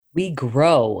We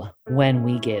grow when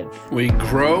we give. We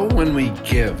grow when we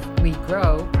give. We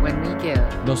grow when we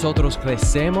give. Nosotros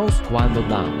crecemos cuando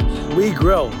damos. We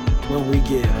grow when we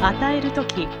give. 与えると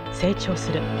き成長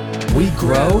する。 We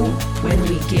grow when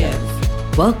we give.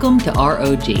 Welcome to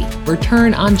ROG,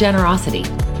 Return on Generosity.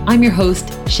 I'm your host,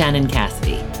 Shannon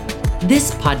Cassidy.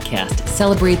 This podcast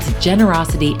celebrates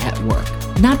generosity at work,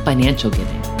 not financial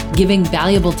giving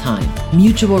valuable time,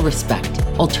 mutual respect,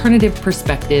 alternative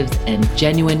perspectives, and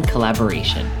genuine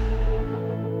collaboration.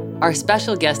 Our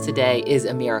special guest today is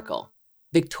a miracle.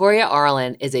 Victoria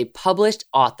Arlen is a published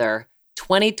author,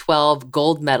 2012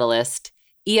 gold medalist,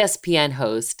 ESPN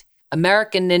host,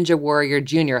 American Ninja Warrior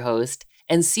Junior host,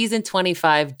 and season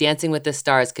 25 Dancing with the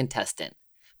Stars contestant.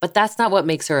 But that's not what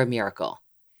makes her a miracle.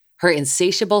 Her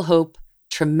insatiable hope,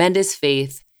 tremendous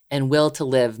faith, and will to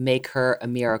live make her a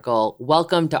miracle.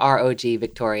 Welcome to ROG,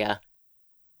 Victoria.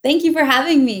 Thank you for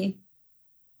having me.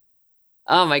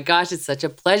 Oh my gosh, it's such a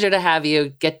pleasure to have you,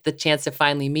 get the chance to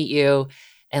finally meet you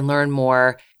and learn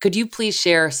more. Could you please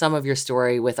share some of your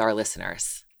story with our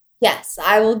listeners? Yes,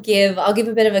 I'll give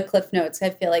a bit of a cliff notes. I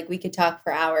feel like we could talk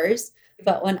for hours.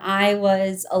 But when I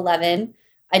was 11,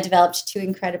 I developed two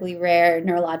incredibly rare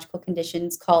neurological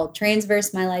conditions called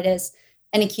transverse myelitis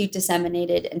and acute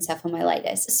disseminated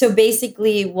encephalomyelitis. So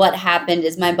basically what happened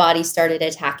is my body started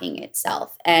attacking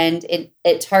itself, and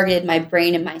it targeted my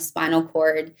brain and my spinal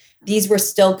cord. These were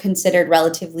still considered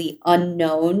relatively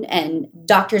unknown and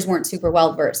doctors weren't super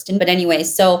well versed. But anyway,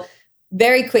 so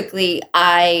very quickly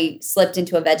I slipped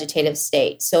into a vegetative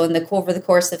state. So over the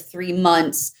course of 3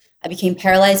 months, I became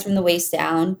paralyzed from the waist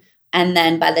down. And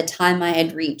then by the time I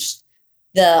had reached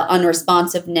the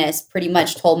unresponsiveness, pretty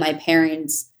much told my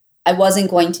parents I wasn't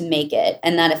going to make it.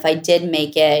 And that if I did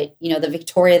make it, the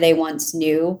Victoria they once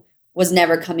knew was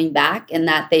never coming back, and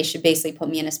that they should basically put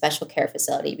me in a special care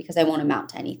facility because I won't amount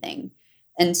to anything.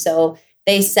 And so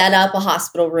they set up a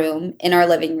hospital room in our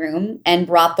living room and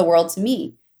brought the world to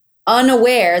me,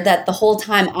 unaware that the whole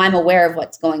time I'm aware of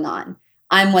what's going on.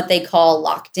 I'm what they call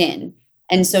locked in.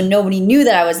 And so nobody knew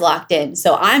that I was locked in.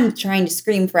 So I'm trying to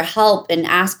scream for help and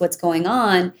ask what's going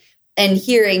on. And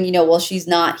hearing, well, she's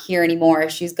not here anymore.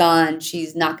 She's gone.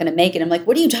 She's not going to make it. I'm like,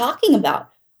 what are you talking about?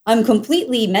 I'm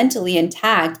completely mentally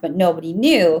intact, but nobody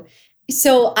knew.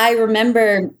 So I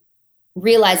remember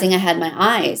realizing I had my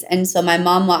eyes. And so my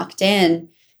mom walked in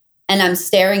and I'm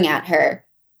staring at her.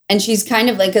 And she's kind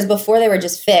of like, because before they were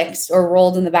just fixed or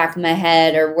rolled in the back of my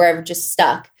head or wherever, just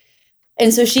stuck.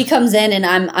 And so she comes in and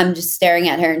I'm just staring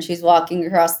at her, and she's walking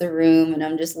across the room, and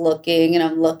I'm just looking and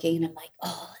I'm looking and I'm like,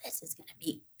 oh, this is going to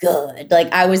be good.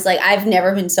 I've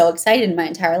never been so excited in my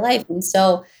entire life. And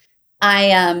so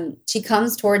she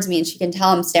comes towards me and she can tell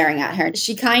I'm staring at her.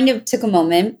 She kind of took a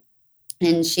moment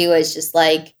and she was just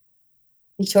like,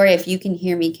 Victoria, if you can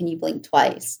hear me, can you blink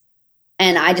twice?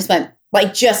 And I just went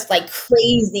just like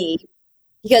crazy,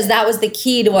 because that was the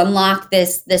key to unlock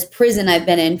this prison I've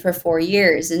been in for 4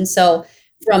 years. And so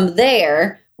from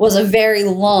there was a very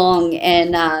long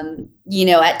and,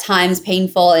 at times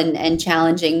painful and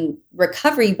challenging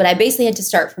recovery. But I basically had to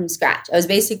start from scratch. I was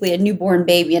basically a newborn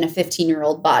baby in a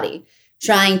 15-year-old body,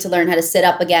 trying to learn how to sit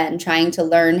up again, trying to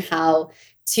learn how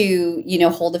to,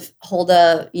 hold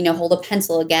a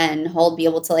pencil again, be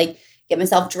able to get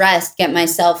myself dressed,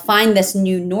 find this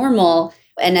new normal.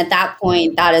 And at that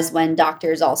point, that is when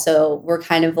doctors also were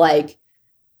kind of like,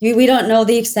 we don't know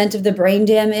the extent of the brain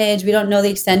damage. We don't know the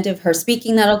extent of her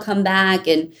speaking that'll come back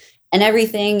and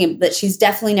everything. But she's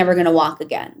definitely never going to walk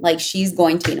again. She's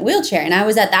going to be in a wheelchair. And I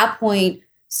was at that point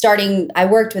I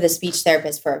worked with a speech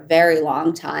therapist for a very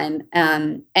long time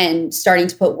and starting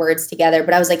to put words together.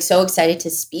 But I was so excited to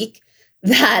speak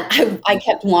that I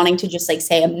kept wanting to just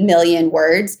say a million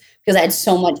words because I had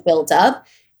so much built up.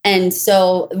 And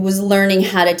so it was learning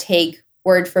how to take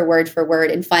word for word for word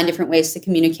and find different ways to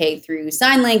communicate through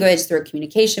sign language, through a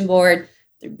communication board,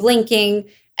 through blinking.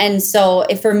 And so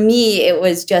for me, it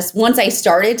was just once I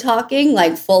started talking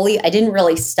fully, I didn't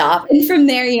really stop. And from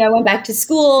there, I went back to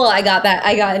school. I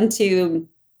got into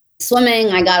swimming.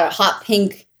 I got a hot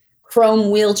pink chrome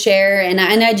wheelchair, and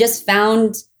I just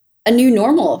found a new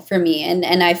normal for me.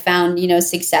 And I found,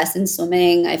 success in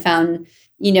swimming. I found,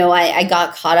 I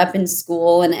got caught up in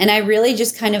school and I really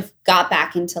just kind of got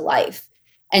back into life.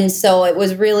 And so it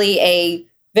was really a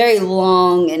very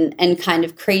long and kind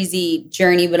of crazy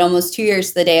journey, but almost 2 years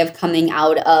to the day of coming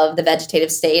out of the vegetative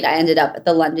state, I ended up at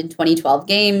the London 2012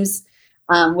 Games,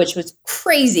 which was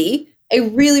crazy.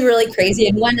 Really, really crazy.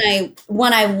 And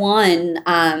when I won,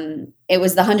 it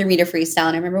was the 100-meter freestyle.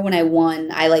 And I remember when I won,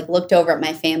 I looked over at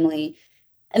my family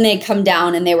And they'd come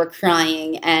down and they were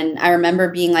crying. And I remember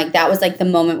being like, that was like the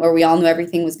moment where we all knew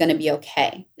everything was going to be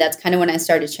okay. That's kind of when I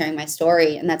started sharing my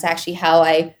story. And that's actually how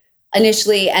I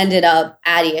initially ended up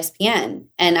at ESPN.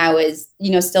 And I was,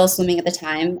 still swimming at the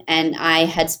time. And I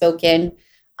had spoken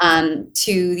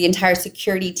to the entire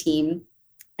security team.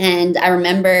 And I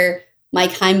remember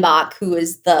Mike Heimbach, who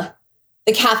was the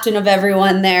captain of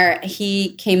everyone there,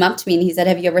 he came up to me and he said,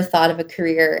 have you ever thought of a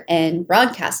career in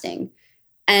broadcasting?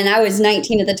 And I was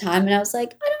 19 at the time, and I was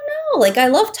like, I don't know. Like, I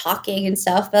love talking and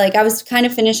stuff, but like, I was kind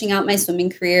of finishing out my swimming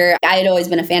career. I had always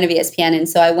been a fan of ESPN, and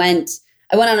so I went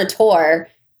on a tour,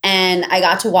 and I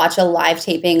got to watch a live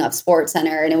taping of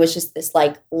SportsCenter, and it was just this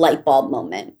like light bulb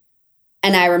moment.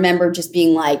 And I remember just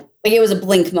being like it was a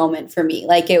blink moment for me.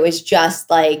 Like, it was just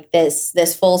like this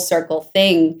full circle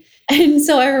thing. And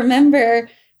so I remember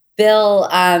Bill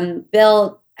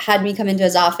had me come into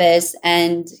his office,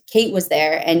 and Kate was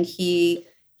there, and he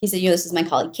said, this is my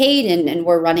colleague Kate, and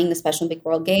we're running the Special Olympic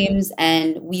World Games,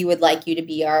 and we would like you to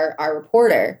be our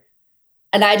reporter.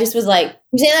 And I just was like,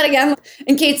 say that again?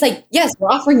 And Kate's like, yes, we're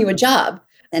offering you a job.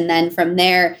 And then from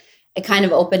there, it kind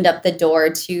of opened up the door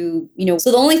to,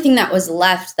 so the only thing that was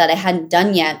left that I hadn't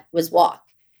done yet was walk.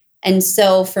 And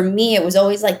so for me, it was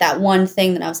always like that one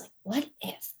thing that I was like, what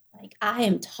if? Like, I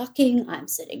am talking, I'm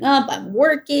sitting up, I'm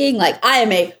working, like I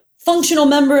am a functional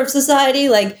member of society.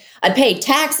 Like, I pay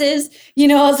taxes, I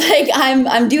was like,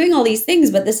 I'm doing all these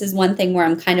things, but this is one thing where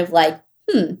I'm kind of like,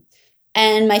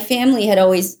 And my family had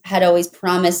always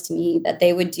promised me that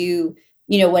they would do,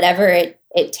 whatever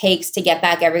it takes to get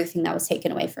back everything that was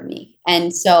taken away from me.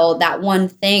 And so that one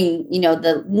thing,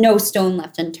 the no stone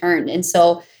left unturned. And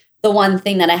so the one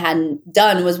thing that I hadn't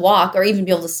done was walk or even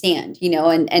be able to stand,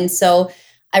 and so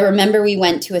I remember we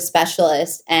went to a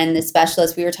specialist, and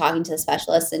we were talking to the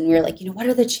specialist, and we were like, what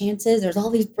are the chances? There's all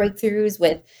these breakthroughs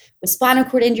with spinal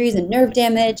cord injuries and nerve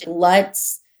damage.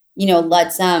 Let's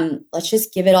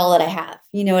just give it all that I have.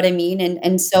 You know what I mean?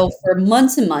 And so for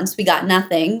months and months, we got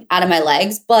nothing out of my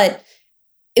legs, but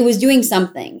it was doing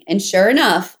something. And sure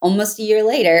enough, almost a year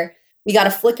later, we got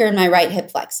a flicker in my right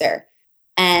hip flexor.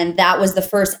 And that was the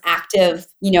first active,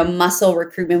 muscle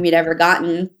recruitment we'd ever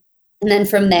gotten. And then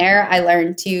from there, I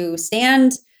learned to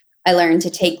stand. I learned to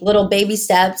take little baby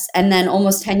steps. And then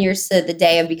almost 10 years to the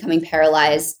day of becoming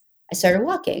paralyzed, I started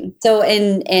walking. So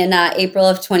in April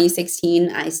of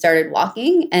 2016, I started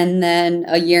walking. And then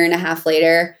a year and a half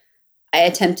later, I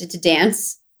attempted to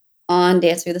dance on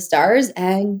Dancing with the Stars.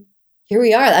 And here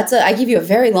we are. I give you a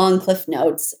very long cliff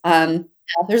notes.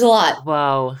 There's a lot.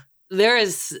 Wow. There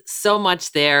is so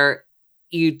much there.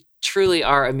 You truly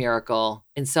are a miracle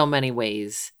in so many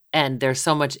ways. And there's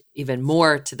so much even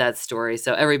more to that story.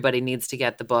 So everybody needs to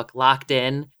get the book Locked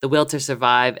In, The Will to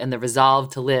Survive and the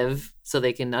Resolve to Live, so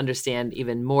they can understand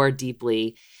even more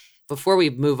deeply. Before we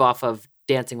move off of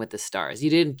Dancing with the Stars, you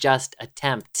didn't just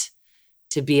attempt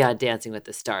to be on Dancing with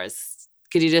the Stars.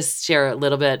 Could you just share a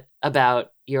little bit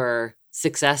about your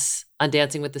success on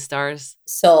Dancing with the Stars?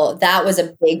 So that was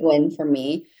a big win for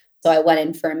me. So I went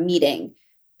in for a meeting.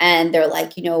 And they're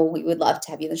like, we would love to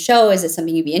have you on the show. Is it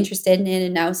something you'd be interested in?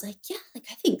 And I was like, yeah,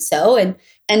 I think so. And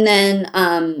then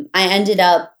I ended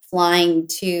up flying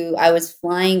to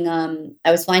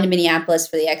Minneapolis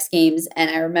for the X Games.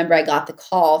 And I remember I got the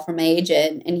call from my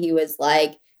agent, and he was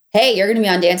like, hey, you're going to be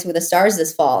on Dancing with the Stars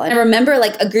this fall. And I remember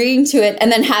like agreeing to it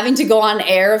and then having to go on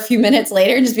air a few minutes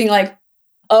later and just being like,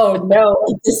 oh no,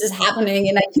 this is happening.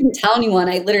 And I couldn't tell anyone.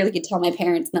 I literally could tell my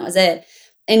parents, and that was it.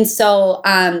 And so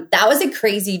that was a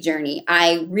crazy journey.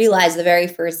 I realized the very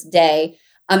first day,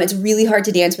 it's really hard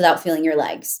to dance without feeling your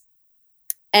legs.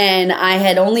 And I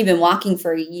had only been walking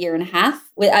for a year and a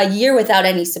half, a year without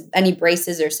any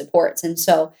braces or supports. And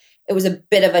so it was a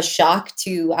bit of a shock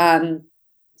to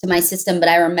my system. But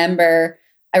I remember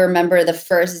the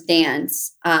first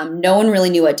dance. No one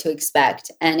really knew what to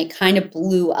expect. And it kind of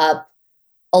blew up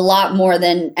a lot more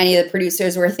than any of the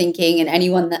producers were thinking, and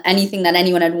anything that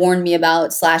anyone had warned me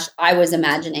about / I was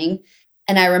imagining.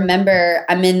 And I remember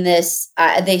I'm in this,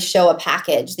 they show a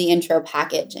package, the intro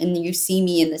package, and you see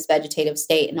me in this vegetative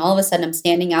state. And all of a sudden I'm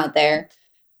standing out there,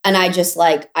 and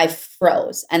I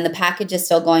froze, and the package is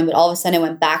still going. But all of a sudden I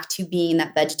went back to being in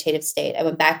that vegetative state. I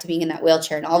went back to being in that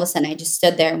wheelchair. And all of a sudden I just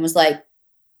stood there and was like,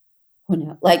 oh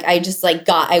no, like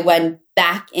I went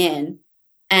back in.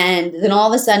 And then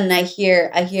all of a sudden I hear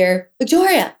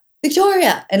Victoria.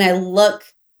 And I look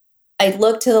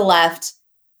to the left,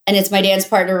 and it's my dance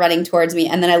partner running towards me.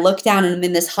 And then I look down, and I'm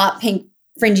in this hot pink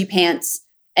fringy pants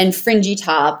and fringy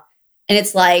top. And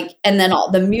it's like, and then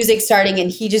all the music starting, and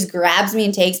he just grabs me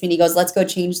and takes me, and he goes, let's go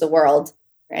change the world.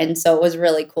 And so it was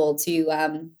really cool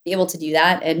to be able to do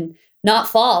that. And not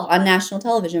fall on national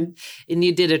television. And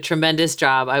you did a tremendous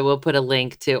job. I will put a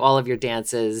link to all of your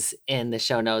dances in the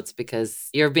show notes because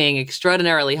you're being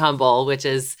extraordinarily humble, which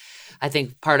is, I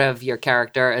think, part of your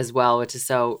character as well, which is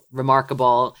so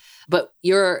remarkable. But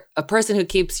you're a person who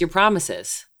keeps your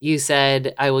promises. You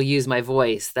said, I will use my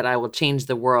voice, that I will change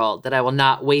the world, that I will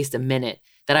not waste a minute,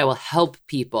 that I will help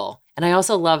people. And I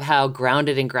also love how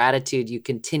grounded in gratitude you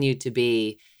continue to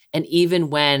be. And even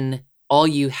when all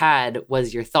you had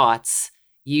was your thoughts,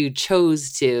 you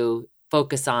chose to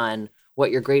focus on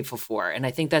what you're grateful for. And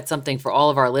I think that's something for all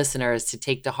of our listeners to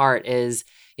take to heart is,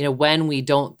 when we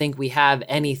don't think we have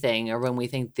anything or when we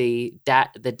think the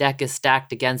deck is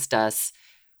stacked against us,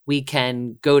 we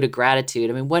can go to gratitude.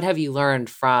 I mean, what have you learned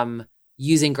from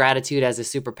using gratitude as a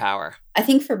superpower? I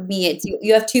think for me, it's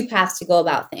you have two paths to go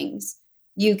about things.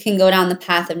 You can go down the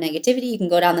path of negativity. You can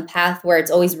go down the path where it's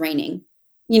always raining.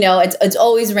 It's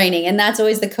always raining. And that's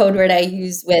always the code word I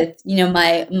use with,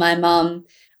 my mom.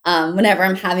 Whenever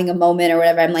I'm having a moment or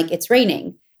whatever, I'm like, it's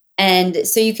raining. And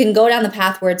so you can go down the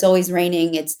path where it's always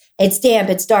raining. It's damp,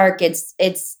 it's dark, it's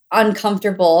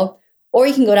uncomfortable. Or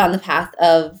you can go down the path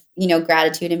of,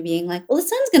 gratitude and being like, well, the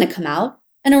sun's going to come out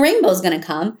and a rainbow's going to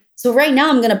come. So right now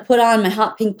I'm going to put on my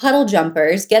hot pink puddle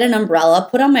jumpers, get an umbrella,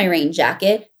 put on my rain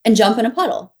jacket and jump in a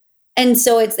puddle. And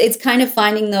so it's kind of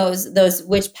finding those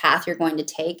which path you're going to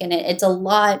take. And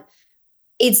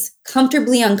it's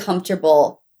comfortably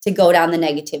uncomfortable to go down the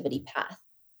negativity path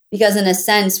because in a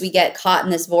sense, we get caught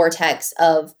in this vortex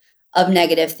of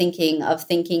negative thinking,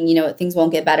 things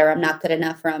won't get better. I'm not good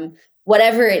enough from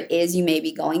whatever it is you may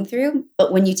be going through.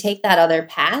 But when you take that other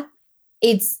path,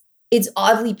 it's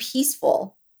oddly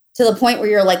peaceful to the point where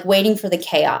you're like waiting for the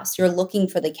chaos. You're looking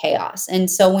for the chaos. And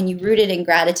so when you root it in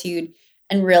gratitude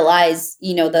and realize,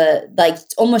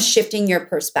 almost shifting your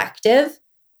perspective,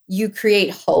 you create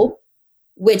hope,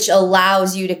 which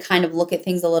allows you to kind of look at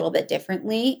things a little bit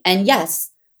differently. And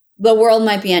yes, the world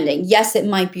might be ending. Yes, it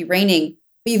might be raining,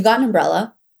 but you've got an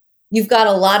umbrella. You've got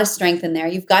a lot of strength in there.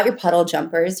 You've got your puddle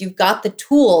jumpers. You've got the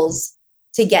tools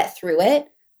to get through it.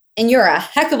 And you're a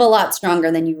heck of a lot stronger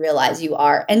than you realize you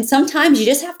are. And sometimes you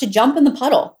just have to jump in the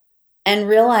puddle and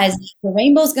realize the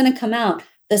rainbow's going to come out.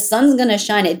 The sun's going to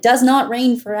shine. It does not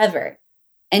rain forever.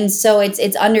 And so it's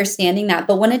understanding that.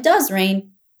 But when it does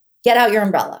rain, get out your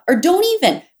umbrella or don't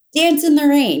even dance in the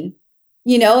rain,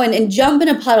 and jump in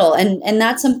a puddle. And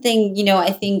that's something,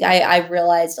 I think I've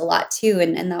realized a lot too.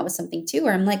 And that was something too,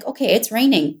 where I'm like, okay, it's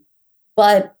raining,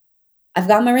 but I've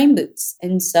got my rain boots.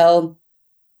 And so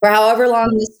for however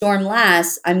long the storm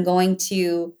lasts, I'm going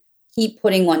to keep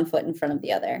putting one foot in front of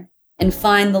the other and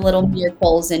find the little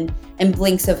miracles and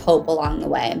blinks of hope along the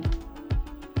way.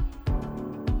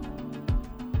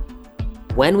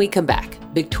 When we come back,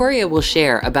 Victoria will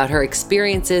share about her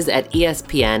experiences at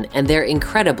ESPN and their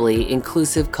incredibly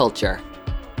inclusive culture.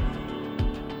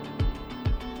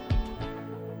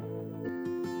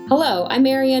 Hello, I'm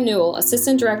Marianne Newell,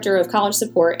 Assistant Director of College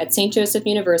Support at St. Joseph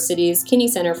University's Kinney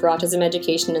Center for Autism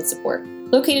Education and Support.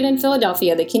 Located in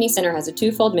Philadelphia, the Kinney Center has a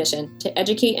twofold mission: to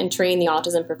educate and train the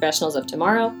autism professionals of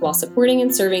tomorrow while supporting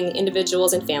and serving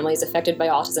individuals and families affected by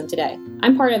autism today.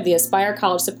 I'm part of the Aspire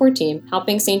College Support Team,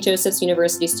 helping St. Joseph's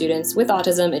University students with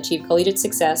autism achieve collegiate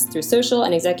success through social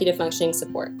and executive functioning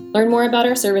support. Learn more about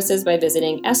our services by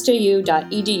visiting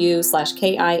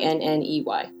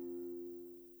sju.edu/KINNEY.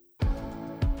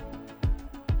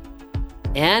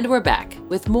 And we're back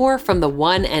with more from the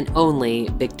one and only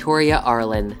Victoria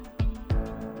Arlen.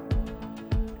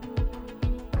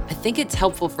 I think it's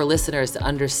helpful for listeners to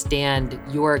understand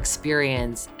your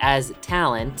experience as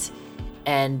talent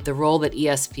and the role that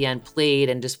ESPN played,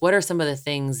 and just what are some of the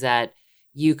things that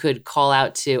you could call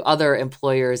out to other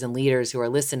employers and leaders who are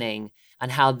listening on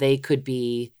how they could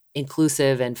be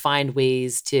inclusive and find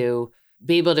ways to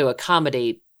be able to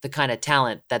accommodate the kind of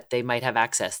talent that they might have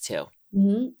access to.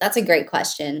 Mm-hmm. That's a great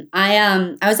question.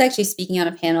 I was actually speaking on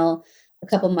a panel a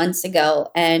couple months ago,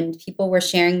 and people were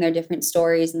sharing their different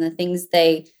stories and the things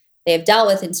they have dealt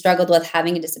with and struggled with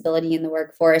having a disability in the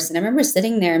workforce. And I remember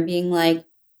sitting there and being like,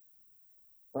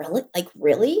 really? Like,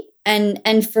 really? And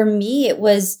for me, it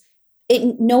wasn't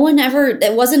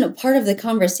a part of the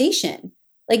conversation.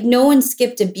 Like, no one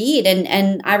skipped a beat.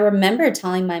 And I remember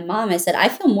telling my mom, I said, I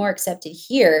feel more accepted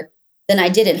here than I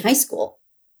did in high school,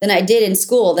 than I did in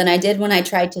school, than I did when I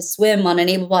tried to swim on an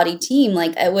able-bodied team.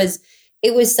 Like, it was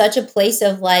such a place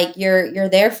of like, you're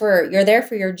there for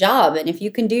your job. And if you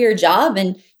can do your job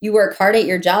and you work hard at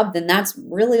your job, then that's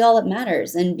really all that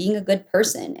matters, and being a good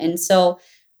person. And so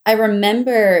I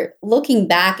remember looking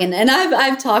back, and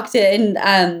I've talked to, and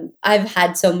I've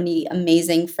had so many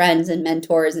amazing friends and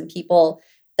mentors and people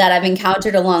that I've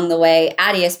encountered along the way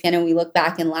at ESPN, and we look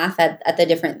back and laugh at the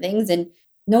different things, and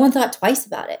no one thought twice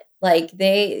about it. Like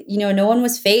no one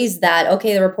was fazed that,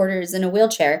 okay, the reporter is in a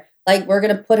wheelchair. Like, we're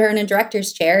going to put her in a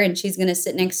director's chair and she's going to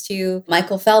sit next to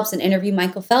Michael Phelps and interview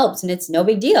Michael Phelps, and it's no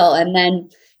big deal. And then,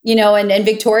 and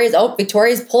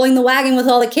Victoria's pulling the wagon with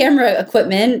all the camera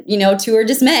equipment, to her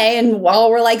dismay. And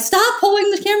while we're like, stop pulling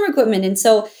the camera equipment. And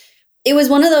so it was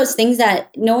one of those things that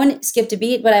no one skipped a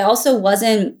beat, but I also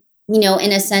wasn't,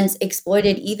 in a sense,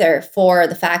 exploited either for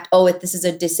the fact, this is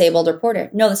a disabled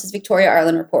reporter. No, this is Victoria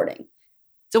Arlen reporting.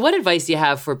 So what advice do you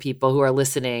have for people who are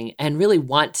listening and really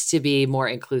want to be more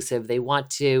inclusive? They want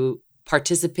to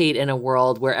participate in a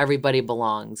world where everybody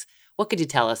belongs. What could you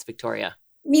tell us, Victoria?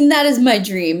 I mean, that is my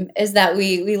dream, is that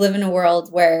we live in a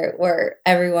world where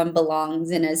everyone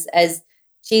belongs. And as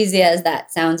cheesy as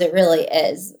that sounds, it really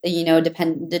is.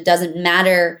 It doesn't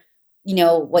matter,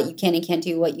 what you can and can't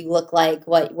do, what you look like,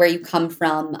 where you come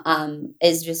from,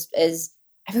 is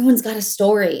everyone's got a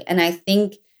story. And I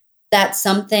think that's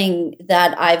something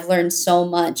that I've learned so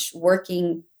much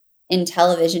working in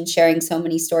television, sharing so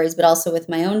many stories, but also with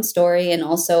my own story, and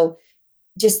also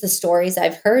just the stories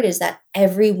I've heard, is that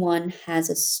everyone has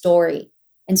a story.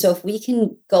 And so if we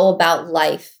can go about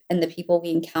life and the people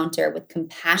we encounter with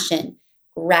compassion,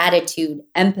 gratitude,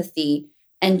 empathy,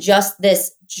 and just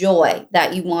this joy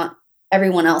that you want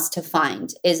everyone else to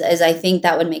find, is I think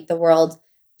that would make the world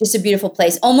just a beautiful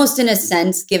place, almost in a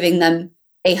sense, giving them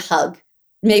a hug.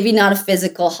 Maybe not a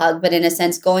physical hug, but in a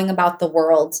sense, going about the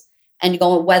world and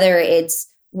going, whether it's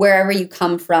wherever you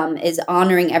come from, is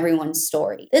honoring everyone's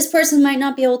story. This person might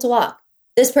not be able to walk.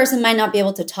 This person might not be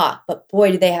able to talk, but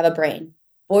boy, do they have a brain.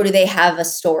 Boy, do they have a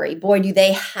story. Boy, do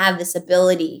they have this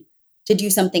ability to do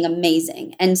something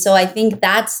amazing. And so I think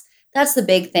that's the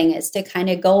big thing, is to kind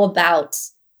of go about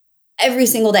every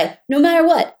single day, no matter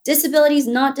what, disabilities,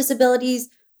 not disabilities,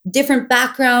 different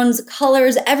backgrounds,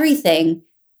 colors, everything,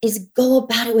 is go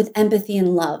about it with empathy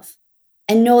and love,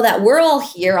 and know that we're all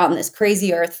here on this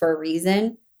crazy earth for a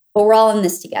reason, but we're all in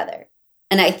this together.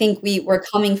 And I think we're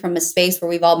coming from a space where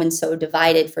we've all been so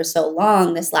divided for so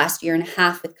long, this last year and a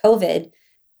half with COVID,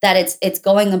 that it's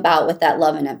going about with that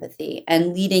love and empathy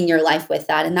and leading your life with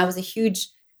that. And that was a huge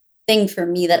thing for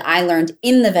me that I learned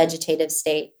in the vegetative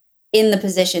state, in the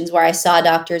positions where I saw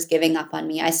doctors giving up on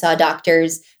me. I saw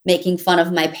doctors making fun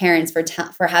of my parents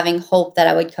for having hope that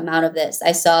I would come out of this.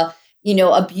 I saw,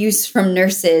 abuse from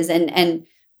nurses. And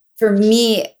for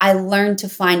me, I learned to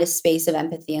find a space of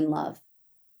empathy and love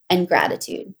and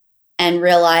gratitude, and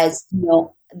realize,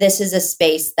 this is a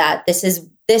space that this is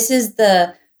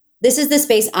the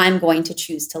space I'm going to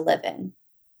choose to live in.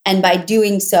 And by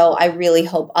doing so, I really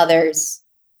hope others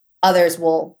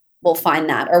will find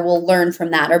that, or will learn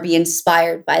from that, or be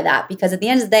inspired by that. Because at the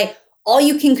end of the day, all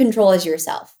you can control is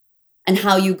yourself and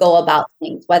how you go about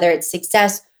things, whether it's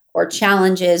success or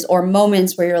challenges or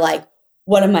moments where you're like,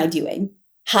 what am I doing?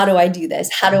 How do I do this?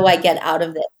 How do I get out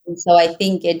of this? And so I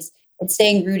think it's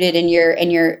staying rooted in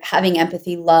your having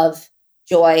empathy, love,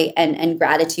 joy, and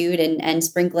gratitude, and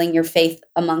sprinkling your faith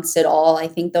amongst it all. I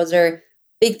think those are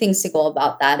big things to go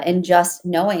about that. And just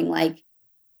knowing, like,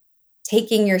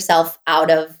 taking yourself out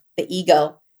of the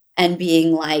ego and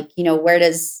being like,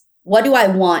 what do I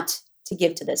want to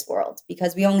give to this world?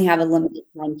 Because we only have a limited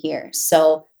time here.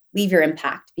 So leave your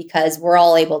impact, because we're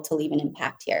all able to leave an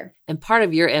impact here. And part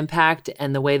of your impact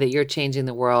and the way that you're changing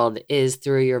the world is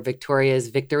through your Victoria's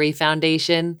Victory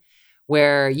Foundation,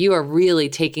 where you are really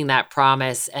taking that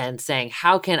promise and saying,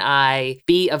 how can I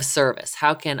be of service?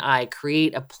 How can I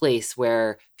create a place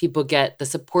where people get the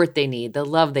support they need, the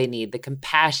love they need, the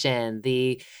compassion,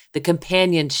 the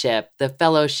companionship, the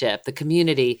fellowship, the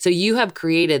community? So you have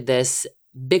created this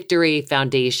Victory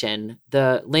Foundation.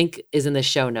 The link is in the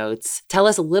show notes. Tell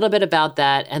us a little bit about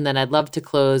that, and then I'd love to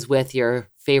close with your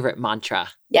favorite mantra.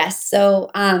 Yes. So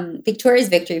Victoria's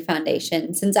Victory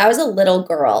Foundation, since I was a little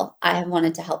girl, I have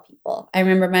wanted to help people. I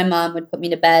remember my mom would put me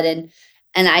to bed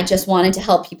and I just wanted to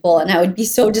help people. And I would be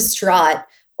so distraught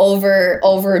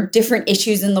over different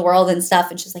issues in the world and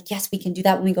stuff. And she's like, yes, we can do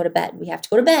that when we go to bed. We have to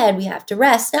go to bed. We have to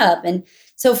rest up. And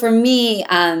so for me,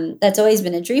 that's always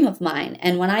been a dream of mine.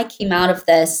 And when I came out of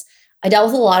this, I dealt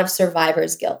with a lot of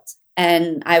survivor's guilt.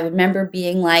 And I remember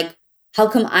being like, how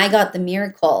come I got the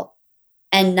miracle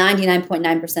and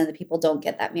 99.9% of the people don't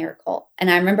get that miracle?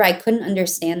 And I remember I couldn't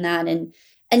understand that. And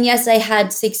yes, I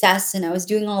had success and I was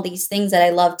doing all these things that I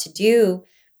love to do,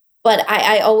 but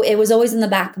it was always in the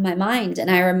back of my mind. And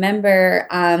I remember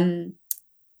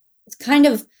it's kind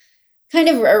of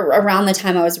around the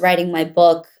time I was writing my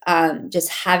book, just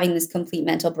having this complete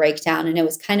mental breakdown. And it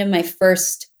was kind of my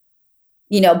first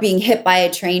being hit by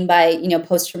a train by,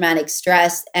 post-traumatic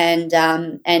stress and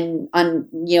on,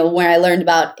 where I learned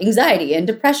about anxiety and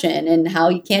depression and how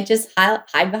you can't just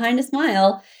hide behind a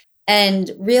smile,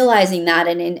 and realizing that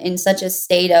and in such a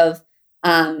state of,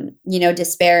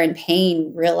 despair and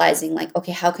pain, realizing like,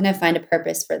 okay, how can I find a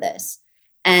purpose for this?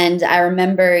 And I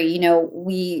remember,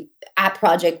 we at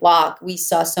Project Walk, we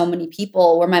saw so many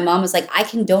people where my mom was like, I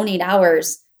can donate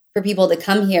hours for people to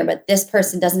come here, but this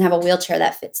person doesn't have a wheelchair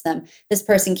that fits them. This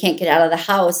person can't get out of the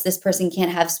house. This person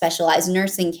can't have specialized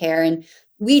nursing care. And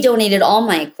we donated all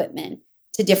my equipment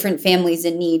to different families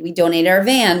in need. We donated our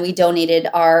van. We donated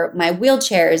my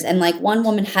wheelchairs. And like one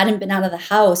woman hadn't been out of the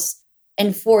house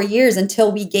in 4 years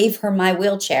until we gave her my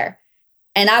wheelchair.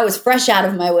 And I was fresh out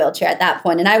of my wheelchair at that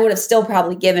point, and I would have still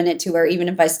probably given it to her even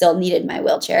if I still needed my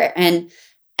wheelchair. And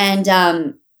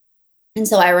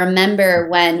so I remember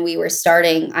when we were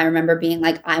starting, I remember being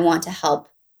like, I want to help.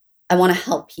 I want to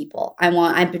help people.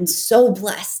 I've been so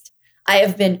blessed. I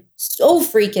have been so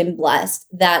freaking blessed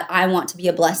that I want to be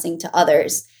a blessing to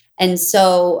others. And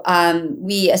so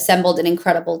we assembled an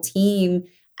incredible team.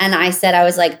 And I said, I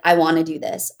was like, I want to do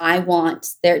this. I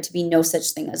want there to be no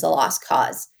such thing as a lost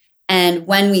cause. And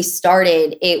when we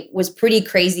started, it was pretty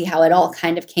crazy how it all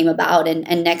kind of came about.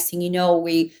 And next thing you know,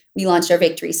 we launched our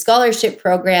Victory Scholarship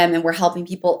Program, and we're helping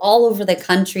people all over the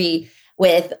country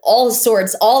with all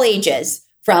sorts, all ages,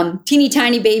 from teeny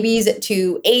tiny babies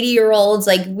to 80-year-olds.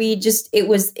 Like it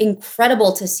was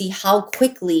incredible to see how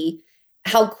quickly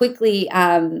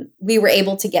we were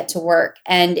able to get to work.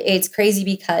 And it's crazy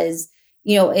because,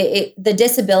 the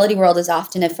disability world is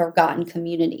often a forgotten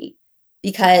community,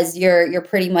 because you're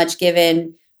pretty much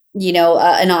given,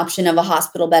 an option of a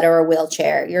hospital bed or a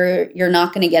wheelchair. You're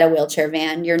not going to get a wheelchair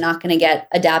van. You're not going to get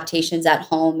adaptations at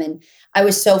home. And I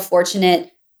was so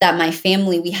fortunate that my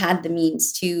family, we had the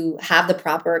means to have the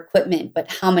proper equipment,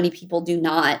 but how many people do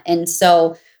not? And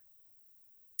so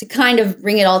to kind of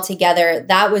bring it all together,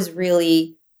 that was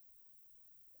really,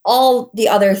 all the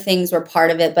other things were part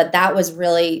of it, but that was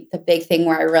really the big thing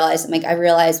where I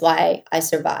realized why I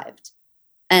survived.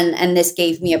 And this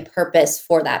gave me a purpose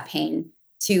for that pain,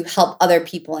 to help other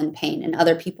people in pain and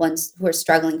other people who are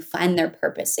struggling find their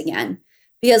purpose again.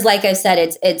 Because like I said,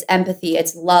 it's empathy,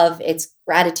 it's love, it's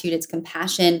gratitude, it's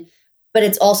compassion, but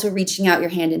it's also reaching out your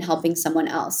hand and helping someone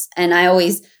else. And I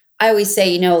always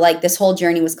say, this whole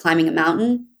journey was climbing a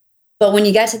mountain, but when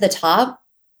you get to the top,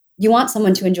 you want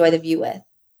someone to enjoy the view with.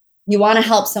 You want to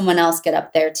help someone else get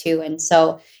up there too. And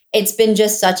so it's been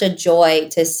just such a joy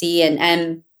to see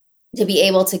and to be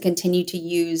able to continue to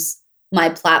use my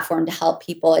platform to help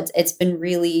people. It's been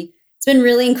really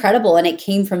incredible. And it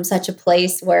came from such a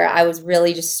place where I was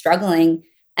really just struggling.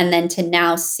 And then to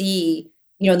now see,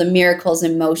 the miracles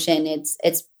in motion,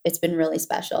 it's been really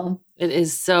special. It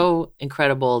is so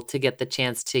incredible to get the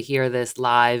chance to hear this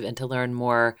live and to learn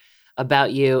more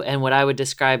about you and what I would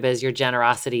describe as your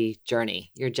generosity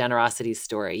journey, your generosity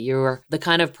story. You're the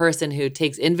kind of person who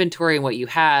takes inventory of what you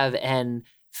have and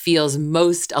feels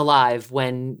most alive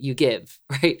when you give,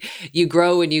 right? You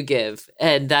grow when you give.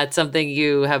 And that's something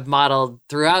you have modeled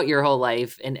throughout your whole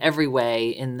life in every way,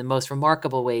 in the most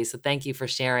remarkable ways. So thank you for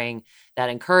sharing that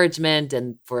encouragement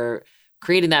and for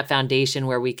creating that foundation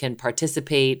where we can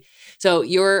participate. So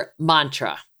your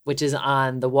mantra, which is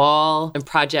on the wall in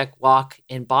Project Walk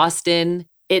in Boston,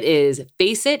 it is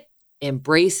face it,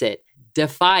 embrace it,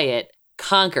 defy it,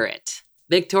 conquer it.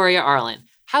 Victoria Arlen,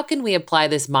 how can we apply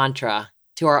this mantra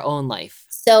to our own life?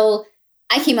 So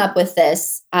I came up with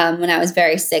this when I was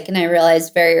very sick, and I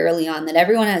realized very early on that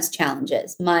everyone has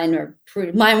challenges. Mine were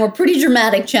pretty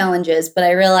dramatic challenges, but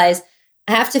I realized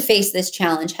I have to face this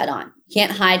challenge head on. You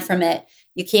can't hide from it.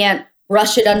 You can't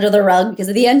brush it under the rug, because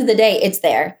at the end of the day, it's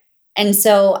there. And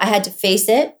so I had to face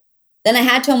it. Then I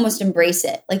had to almost embrace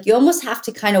it. Like, you almost have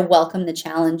to kind of welcome the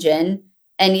challenge in.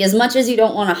 And as much as you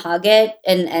don't want to hug it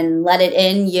and let it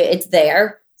in, it's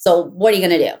there. So what are you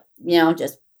going to do?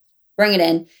 Just bring it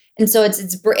in. And so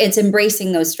it's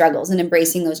embracing those struggles and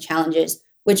embracing those challenges,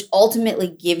 which ultimately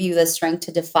give you the strength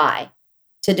to defy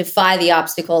the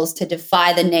obstacles, to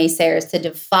defy the naysayers, to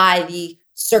defy the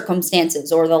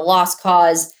circumstances or the lost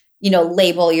cause,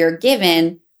 label you're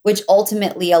given, which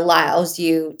ultimately allows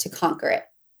you to conquer it.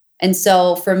 And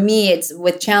so for me, it's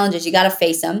with challenges, you got to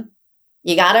face them.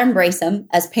 You got to embrace them,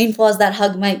 as painful as that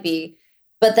hug might be.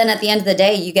 But then at the end of the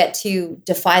day, you get to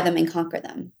defy them and conquer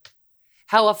them.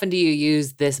 How often do you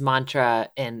use this mantra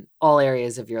in all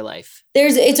areas of your life?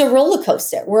 It's a roller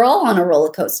coaster. We're all on a roller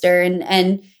coaster.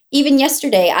 And even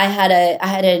yesterday, I had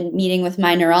a meeting with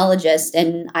my neurologist,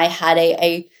 and I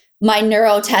had my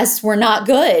neuro tests were not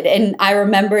good. And I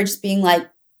remember just being like,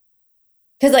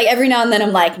 Because like every now and then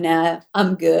I'm like, nah,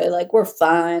 I'm good. Like we're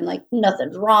fine. Like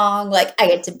nothing's wrong. Like I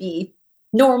get to be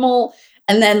normal.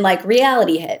 And then like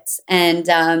reality hits and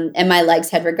my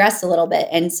legs had regressed a little bit.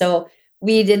 And so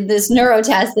we did this neuro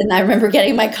test and I remember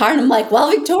getting in my car and I'm like, well,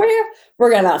 Victoria,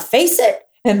 we're going to face it,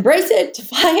 embrace it,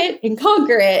 defy it, and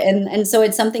conquer it. And so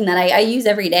it's something that I use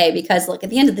every day because look,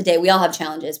 at the end of the day, we all have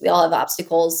challenges. We all have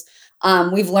obstacles.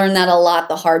 We've learned that a lot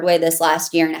the hard way this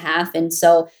last year and a half. And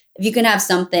so if you can have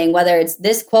something, whether it's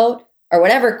this quote or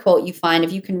whatever quote you find,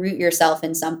 if you can root yourself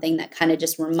in something that kind of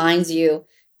just reminds you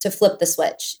to flip the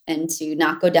switch and to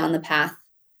not go down the path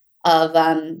of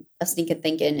stinking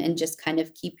thinking and just kind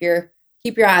of keep your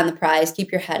eye on the prize, keep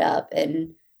your head up.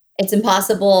 And it's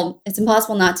impossible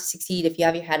not to succeed if you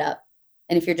have your head up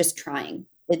and if you're just trying.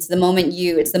 It's the moment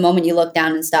you look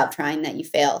down and stop trying that you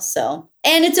fail. So,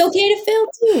 and it's okay to fail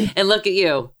too. And look at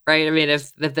you, right? I mean,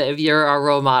 if you're our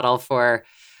role model for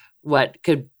what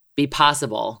could be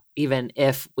possible, even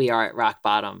if we are at rock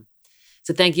bottom.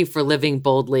 So thank you for living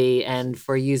boldly and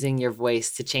for using your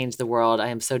voice to change the world. I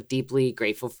am so deeply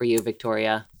grateful for you,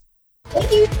 Victoria.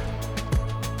 Thank you.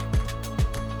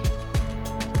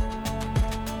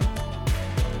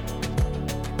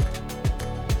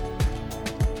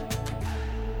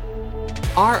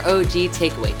 ROG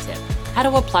takeaway tip: how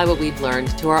to apply what we've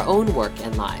learned to our own work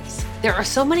and lives. There are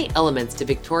so many elements to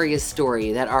Victoria's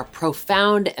story that are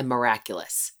profound and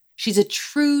miraculous. She's a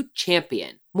true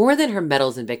champion, more than her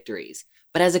medals and victories,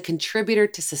 but as a contributor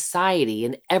to society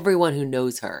and everyone who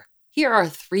knows her. Here are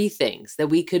 3 things that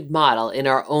we could model in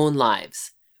our own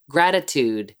lives: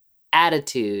 gratitude,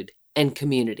 attitude, and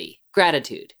community.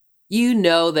 Gratitude. You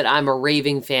know that I'm a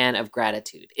raving fan of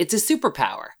gratitude. It's a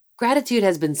superpower. Gratitude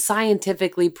has been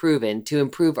scientifically proven to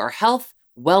improve our health,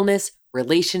 wellness,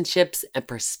 relationships, and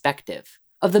perspective.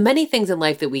 Of the many things in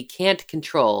life that we can't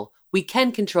control, we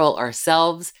can control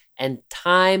ourselves and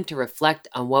time to reflect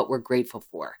on what we're grateful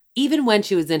for. Even when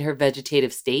she was in her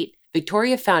vegetative state,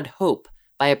 Victoria found hope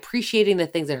by appreciating the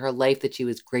things in her life that she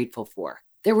was grateful for.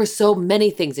 There were so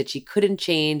many things that she couldn't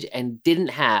change and didn't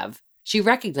have. She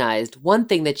recognized one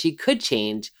thing that she could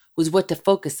change was what to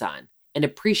focus on and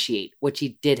appreciate what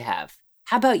she did have.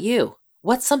 How about you?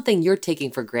 What's something you're taking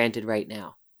for granted right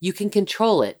now? You can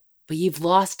control it, but you've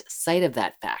lost sight of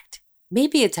that fact.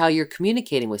 Maybe it's how you're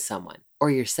communicating with someone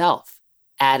or yourself.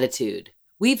 Attitude.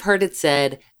 We've heard it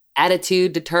said,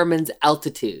 attitude determines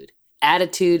altitude.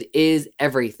 Attitude is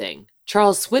everything.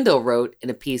 Charles Swindoll wrote in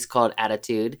a piece called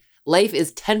Attitude, life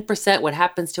is 10% what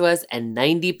happens to us and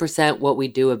 90% what we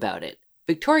do about it.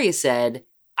 Victoria said,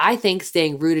 I think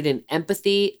staying rooted in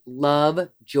empathy, love,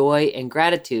 joy, and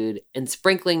gratitude, and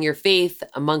sprinkling your faith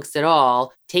amongst it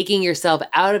all, taking yourself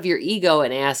out of your ego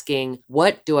and asking,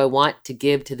 what do I want to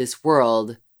give to this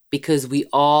world? Because we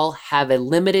all have a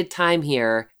limited time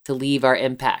here to leave our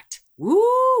impact.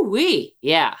 Woo-wee!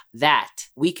 Yeah, that.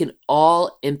 We can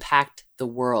all impact the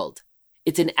world.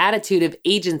 It's an attitude of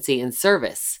agency and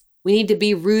service. We need to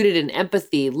be rooted in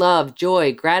empathy, love,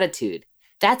 joy, gratitude.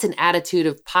 That's an attitude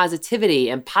of positivity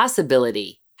and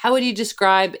possibility. How would you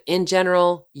describe, in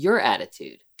general, your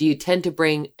attitude? Do you tend to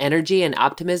bring energy and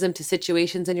optimism to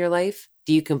situations in your life?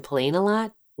 Do you complain a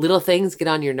lot? Little things get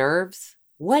on your nerves?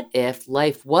 What if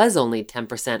life was only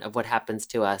 10% of what happens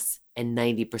to us and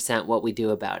 90% what we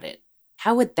do about it?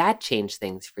 How would that change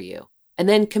things for you? And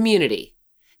then community.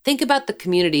 Think about the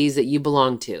communities that you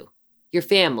belong to. Your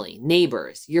family,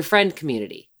 neighbors, your friend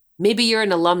community. Maybe you're an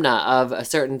alumna of a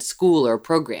certain school or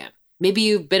program. Maybe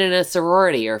you've been in a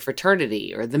sorority or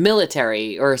fraternity or the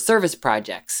military or service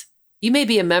projects. You may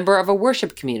be a member of a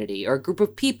worship community or a group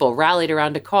of people rallied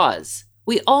around a cause.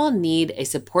 We all need a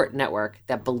support network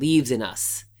that believes in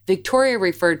us. Victoria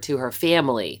referred to her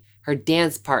family, her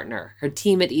dance partner, her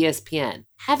team at ESPN.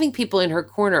 Having people in her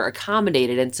corner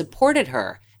accommodated and supported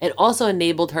her and also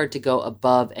enabled her to go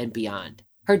above and beyond.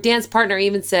 Her dance partner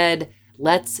even said,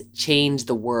 let's change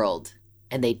the world.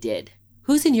 And they did.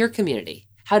 Who's in your community?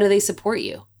 How do they support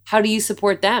you? How do you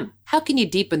support them? How can you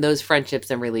deepen those friendships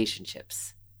and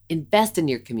relationships? Invest in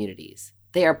your communities.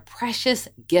 They are precious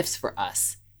gifts for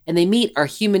us, and they meet our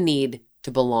human need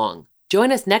to belong.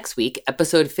 Join us next week,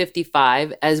 episode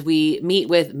 55, as we meet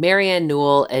with Marianne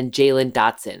Newell and Jalen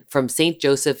Dotson from St.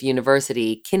 Joseph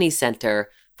University Kinney Center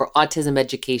for Autism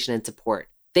Education and Support.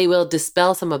 They will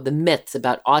dispel some of the myths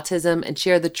about autism and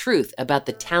share the truth about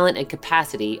the talent and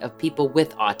capacity of people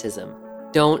with autism.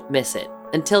 Don't miss it.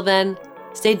 Until then,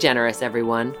 stay generous,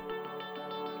 everyone.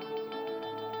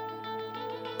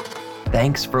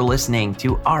 Thanks for listening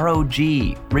to ROG,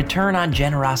 Return on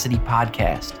Generosity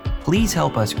podcast. Please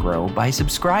help us grow by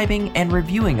subscribing and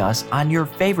reviewing us on your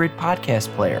favorite podcast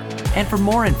player. And for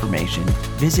more information,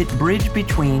 visit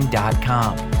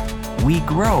bridgebetween.com. We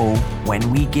grow when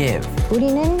we give.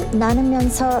 우리는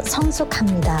나누면서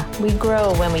성숙합니다. We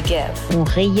grow when we give. On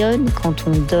rayonne quand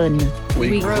on donne.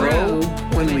 We grow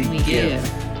when we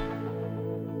give.